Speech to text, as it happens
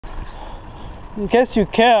in case you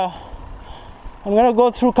care, I'm gonna go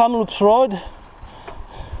through Kamloops Road,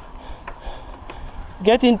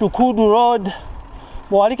 get into Kudu Road,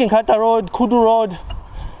 Alick Nkhata Road, Kudu Road,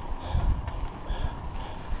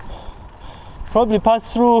 probably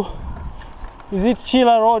pass through, is it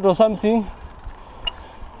Chila Road or something,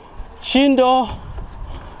 Chindo,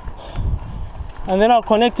 and then I'll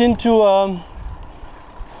connect into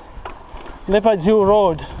Leopards Hill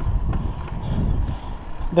Road.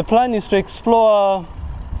 The plan is to explore,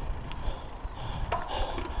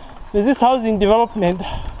 there's this housing development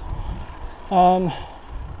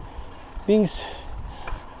being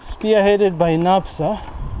spearheaded by NAPSA.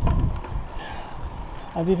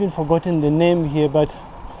 I've even forgotten the name here, but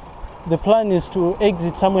the plan is to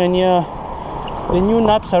exit somewhere near the new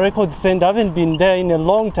NAPSA Records Center. I haven't been there in a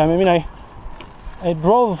long time. I mean, I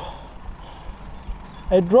drove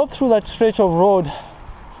through that stretch of road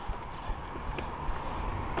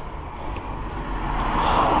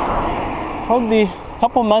probably a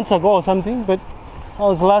couple months ago or something, but that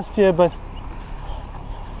was last year. But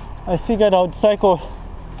I figured I would cycle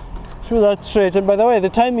through that stretch. And by the way, the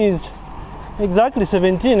time is exactly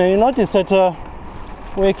 17, and you notice that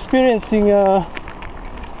we're experiencing what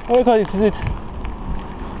do you call this? Is it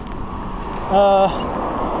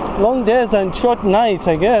long days and short nights,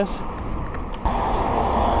 I guess.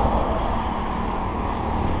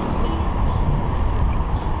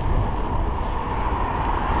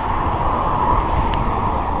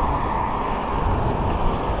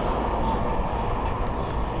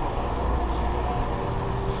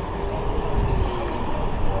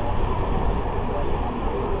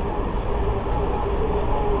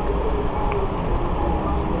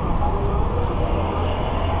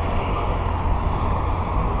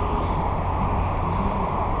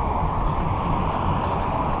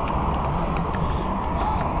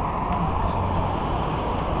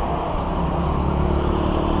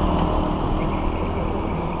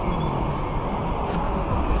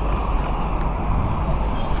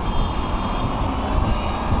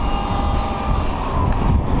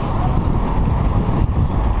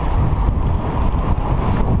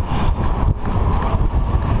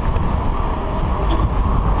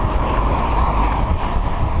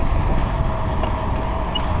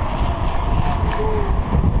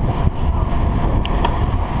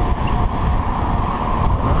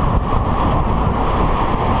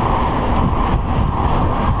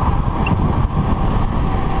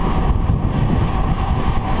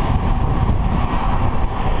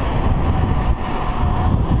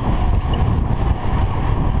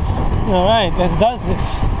 All right, let's do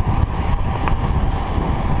this.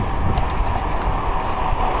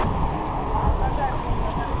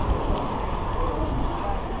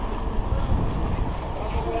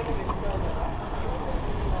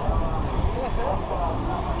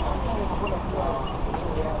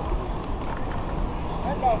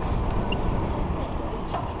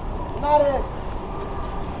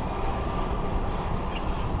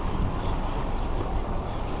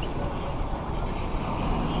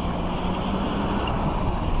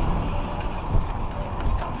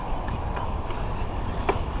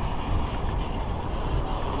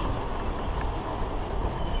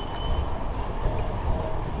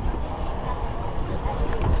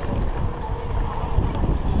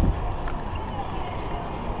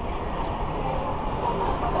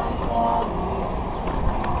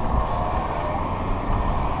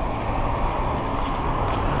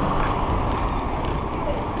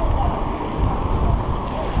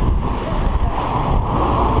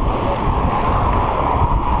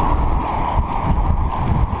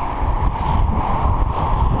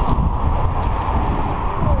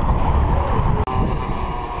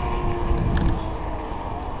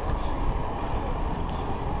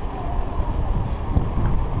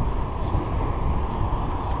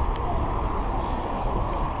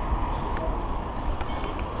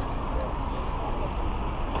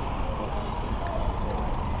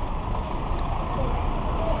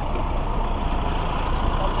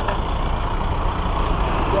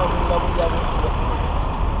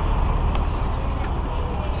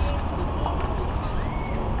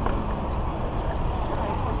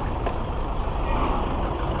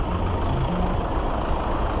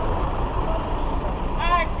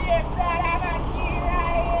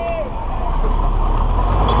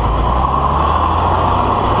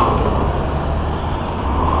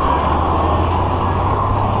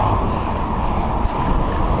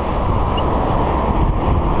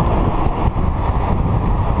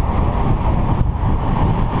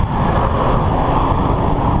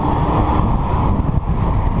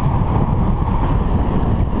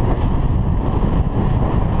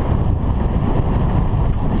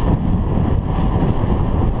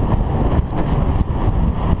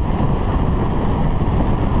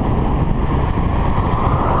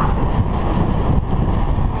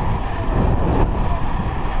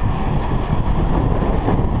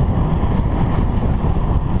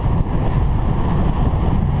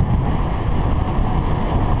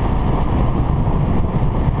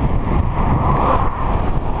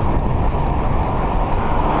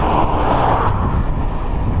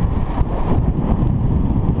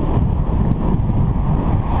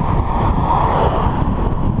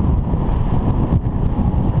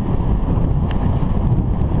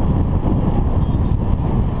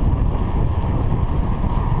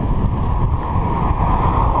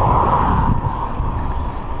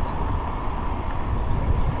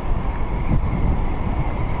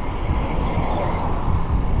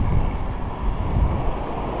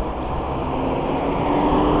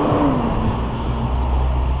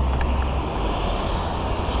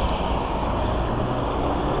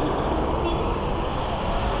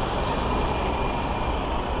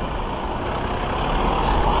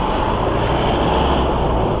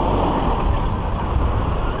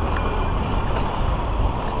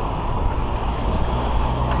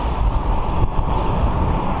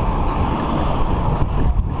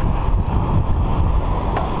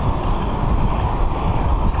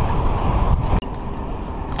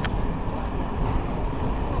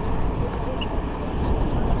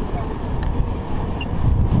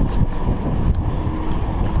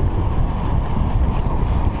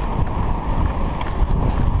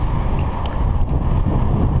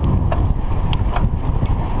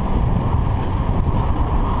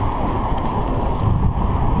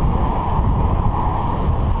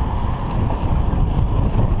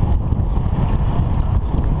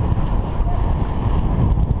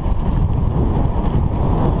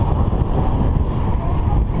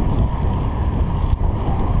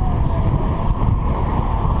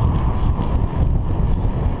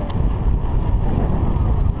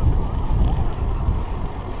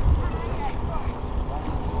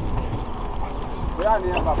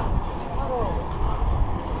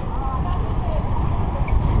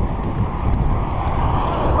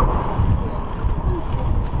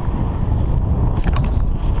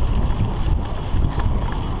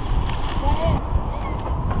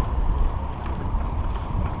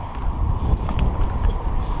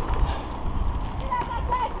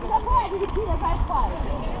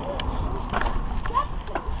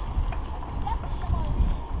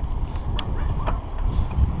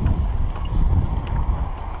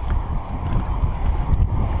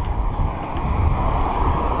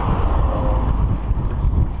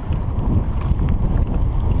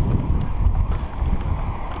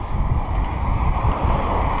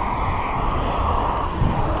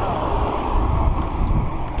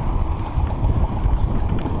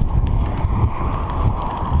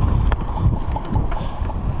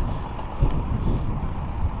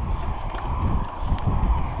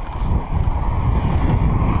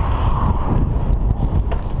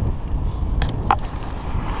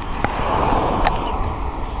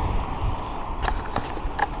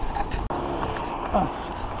 leopards.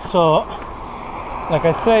 So, like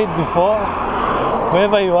I said before,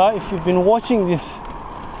 wherever you are, if you've been watching this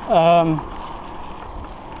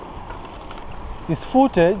this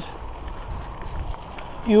footage,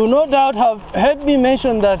 you no doubt have heard me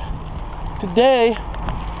mention that today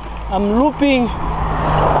I'm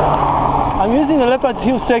using the Leopards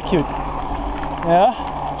Hill circuit. Yeah.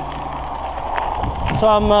 So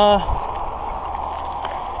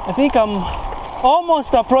I think I'm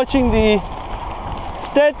almost approaching the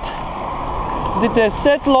State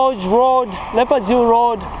Lodge Road, Leopards Hill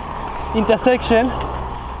Road intersection.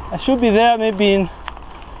 I should be there maybe in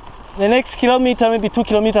the next kilometer, maybe 2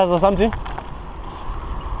 kilometers or something.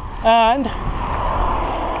 And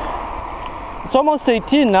it's almost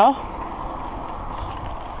 18 now.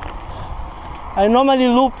 I normally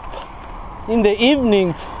loop in the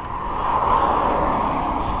evenings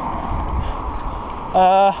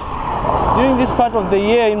during this part of the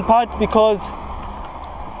year, in part because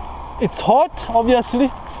it's hot, obviously,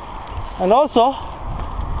 and also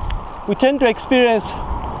we tend to experience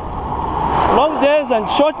long days and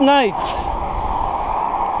short nights.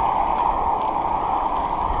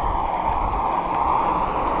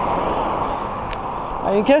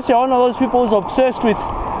 And in case you're one of those people who's obsessed with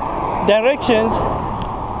directions,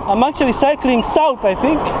 I'm actually cycling south, I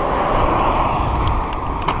think.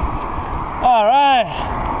 All right.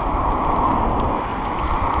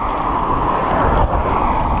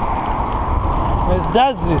 Let's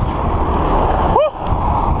does this. Woo!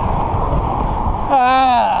 Ah.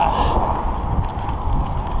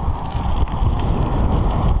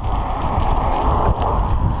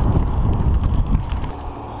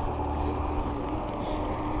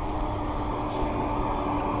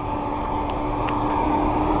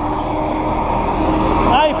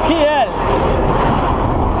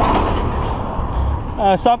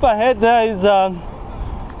 So up ahead there is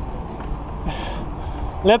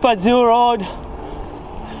Leopards Hill Road,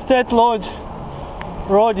 State Lodge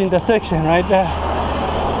Road intersection right there.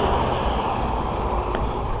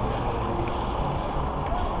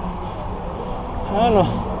 I don't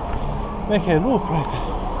know, make a loop right there.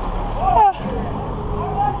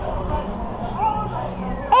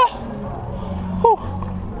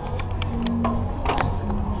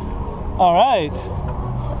 All right.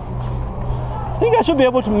 I think I should be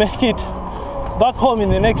able to make it back home in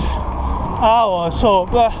the next hour or so,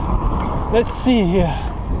 but let's see here.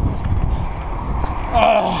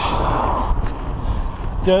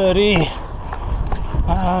 Dirty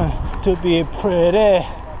to be pretty.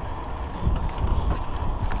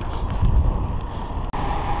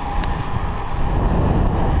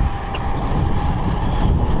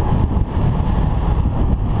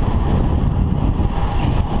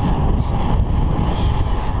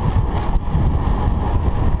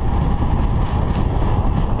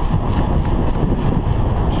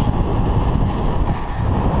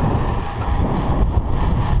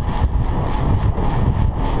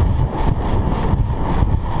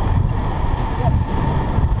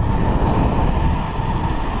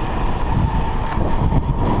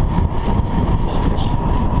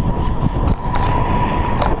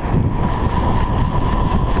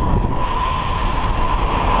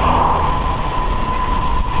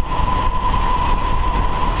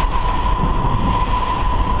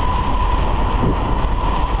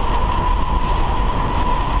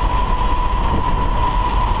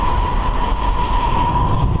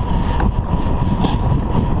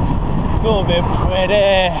 Go be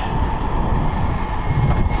pretty.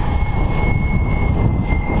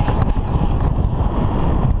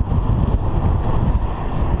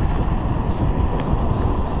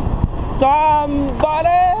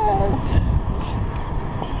 Somebody's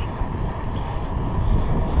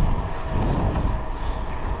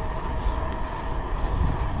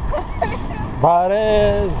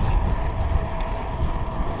bodies.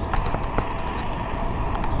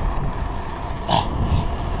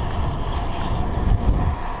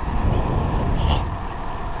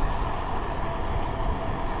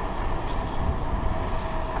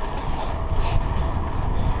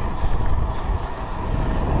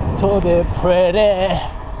 To be pretty.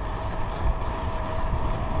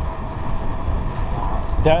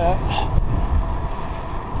 That's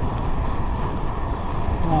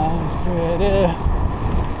pretty.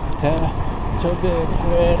 To be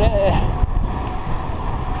pretty.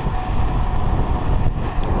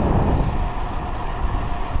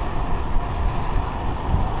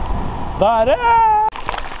 But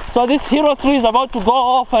so this Hero 3 is about to go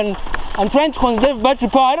off, and I'm trying to conserve battery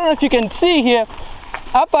power. I don't know if you can see here.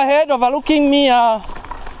 Up ahead, overlooking me,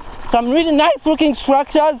 some really nice looking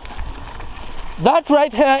structures. That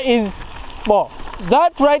right here is, well,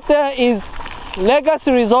 that right there is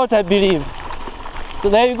Legacy Resort, I believe. So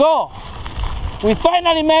there you go. We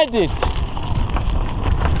finally made it.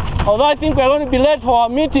 Although I think we're going to be late for our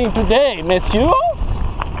meeting today, monsieur.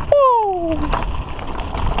 Woo.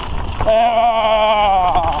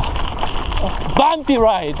 Bumpy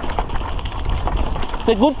ride. It's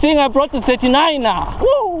a good thing I brought the 39er.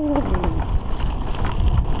 Woo.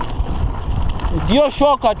 Dual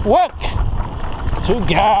shock at work.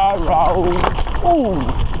 Together. Ooh.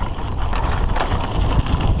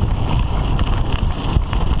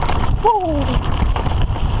 Woo.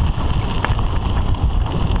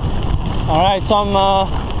 All right, so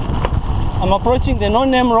I'm approaching the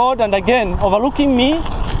no-name road, and again, overlooking me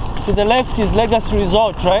to the left is Legacy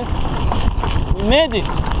Resort, right? We made it.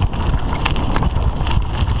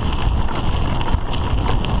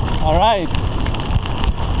 All right.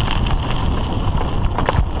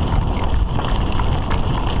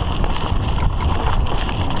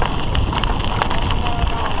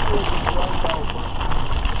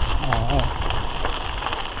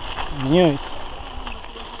 Knew it.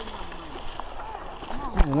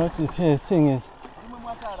 You notice here, this thing is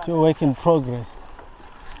still work in progress.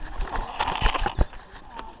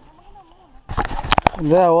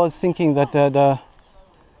 And there I was thinking that I'd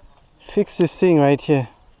fix this thing right here,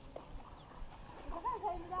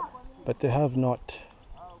 but they have not.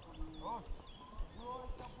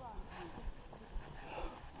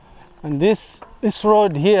 And this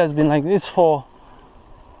road here has been like this for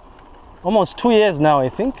almost 2 years now, I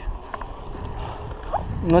think.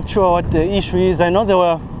 I'm not sure what the issue is. I know they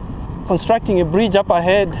were constructing a bridge up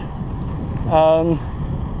ahead,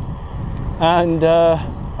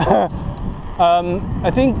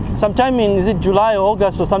 I think sometime in, is it July or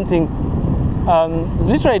August or something,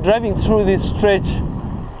 literally driving through this stretch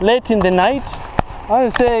late in the night. I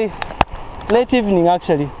would say late evening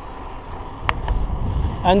actually,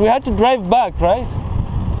 and we had to drive back, right?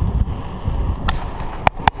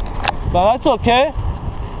 But that's okay.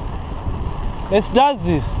 Let's do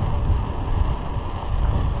this.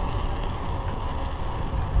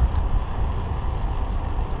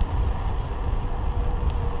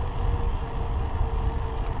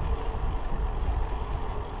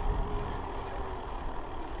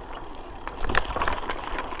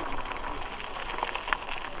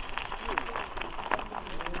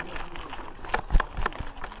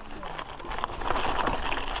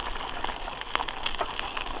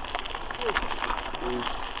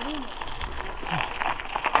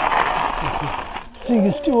 Thing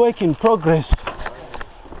is still work in progress,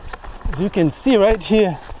 as you can see right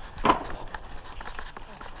here.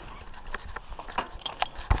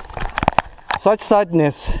 Such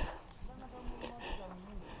sadness.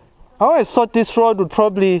 I always thought this road would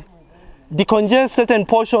probably decongest certain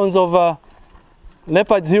portions of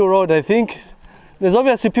Leopards Hill Road. I think there's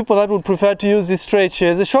obviously people that would prefer to use this stretch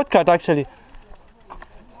here. It's a shortcut actually.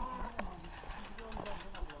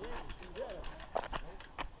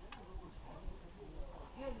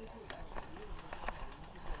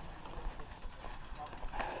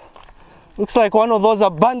 Looks like one of those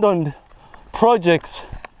abandoned projects.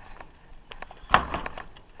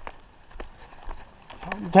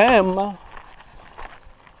 Damn.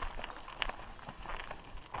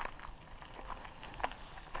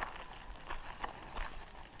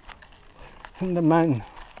 Fundaman.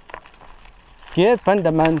 Scared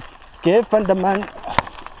Fundaman. Scared Fundaman.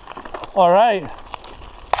 All right.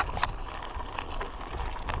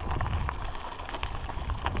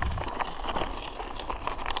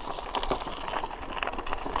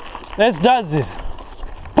 Let's do it.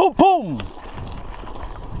 Boom, boom.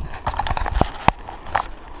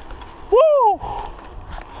 Woo!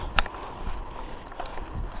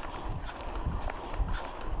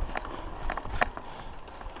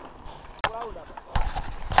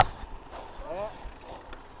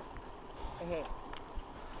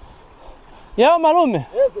 Yeah, malume.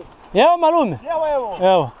 Yes. Yeah, malume. Yeah, wewe.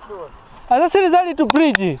 Yeah. Asasirizali to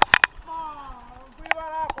bridge.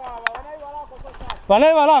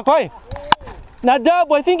 Wanaiva kwai. Na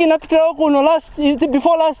dabu, I think inapita huko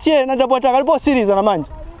before last year, na dabu atakalipo series na manje.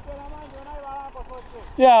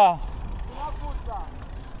 Yeah.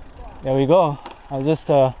 There we go. I was just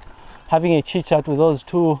having a chit chat with those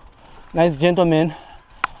two nice gentlemen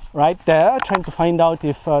right there, trying to find out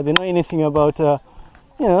if they know anything about, you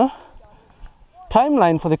know,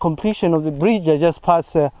 timeline for the completion of the bridge I just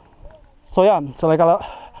passed. So yeah, so like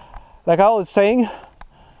I was saying,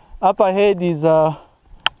 up ahead is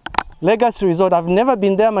Legacy Resort. I've never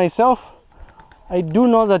been there myself. I do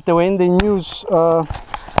know that they were in the news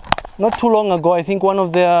not too long ago. I think one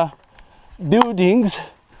of their buildings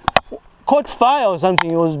caught fire or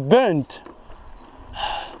something. It was burnt.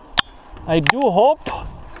 I do hope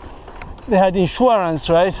they had insurance,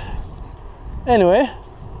 right? Anyway,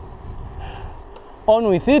 on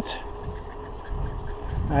with it.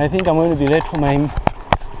 I think I'm going to be late for my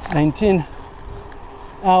 19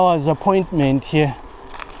 hours appointment here.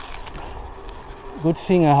 Good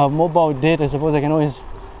thing I have mobile data. I suppose I can always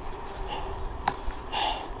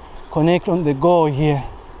connect on the go here.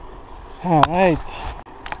 All right.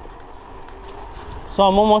 So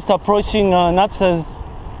I'm almost approaching Napsa's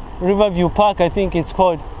Riverview Park, I think it's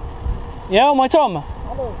called. Yeah, Machoma?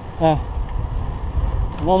 Hello.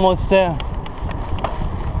 I'm almost there.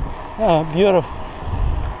 Beautiful.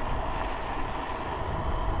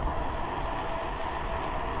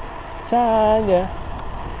 China.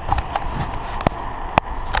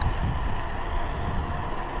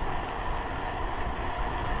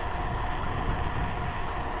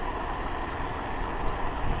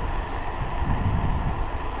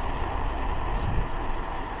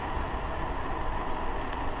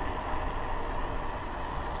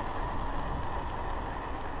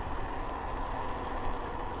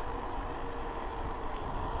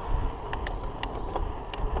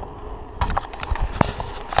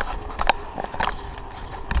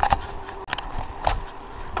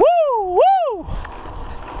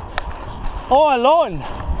 All alone.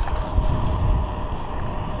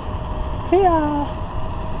 Here.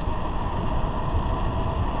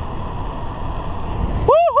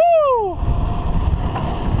 Woohoo!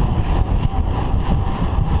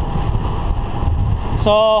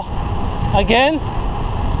 So again,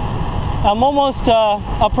 I'm almost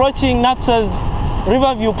approaching Napsa's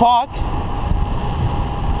Riverview Park,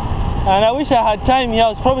 and I wish I had time here. I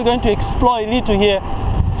was probably going to explore a little here,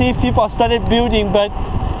 see if people have started building, but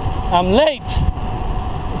I'm late.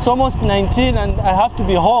 It's almost 19 and I have to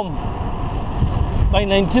be home by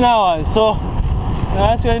 19 hours. So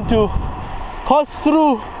that's going to coast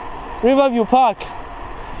through Riverview Park.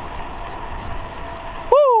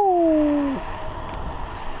 Woo!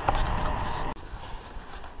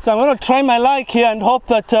 So I'm going to try my luck here and hope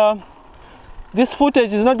that this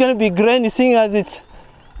footage is not going to be grainy, seeing as it's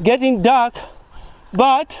getting dark.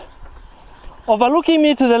 But overlooking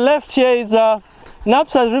me to the left here is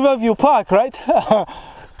Napsa's Riverview Park, right?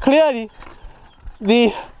 Clearly,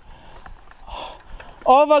 the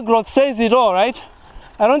overgrowth says it all, right?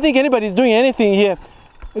 I don't think anybody's doing anything here.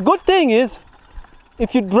 The good thing is,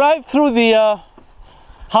 if you drive through the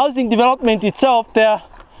housing development itself,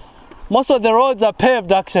 most of the roads are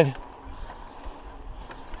paved actually.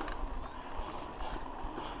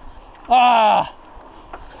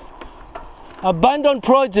 Abandoned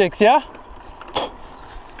projects, yeah?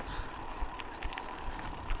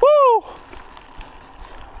 Woo!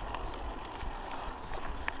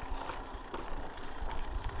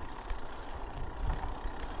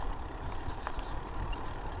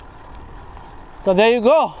 So there you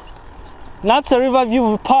go, Napsa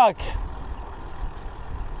Riverview Park.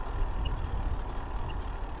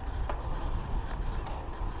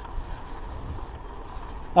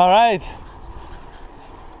 All right,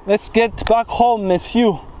 let's get back home,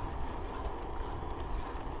 monsieur.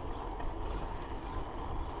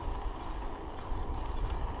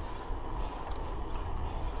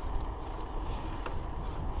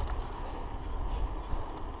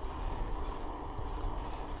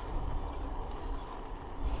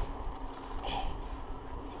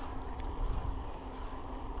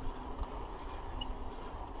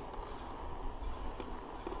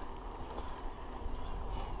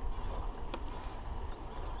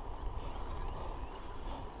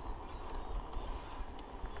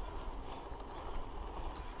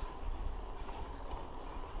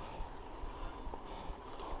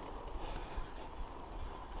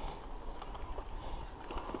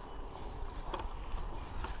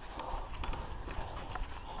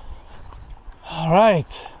 All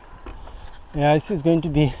right, yeah, this is going to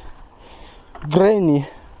be grainy,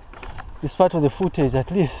 this part of the footage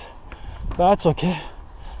at least, but that's okay.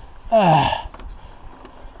 I'm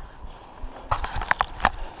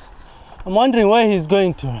wondering where he's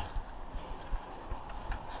going to.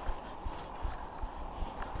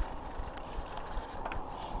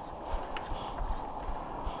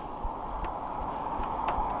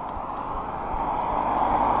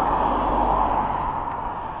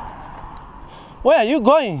 Where are you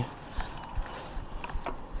going?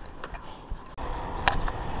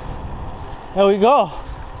 There we go.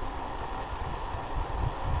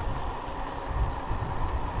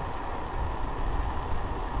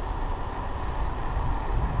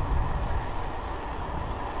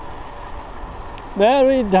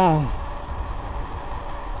 Very done.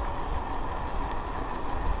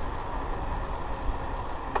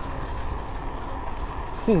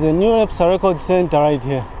 This is a new episode record center right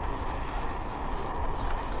here.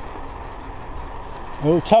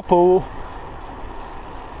 Oh, Chapo.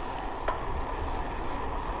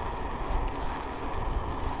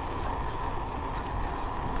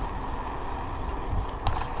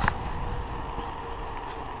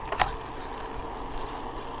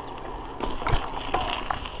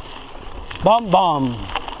 Bam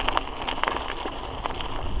bam.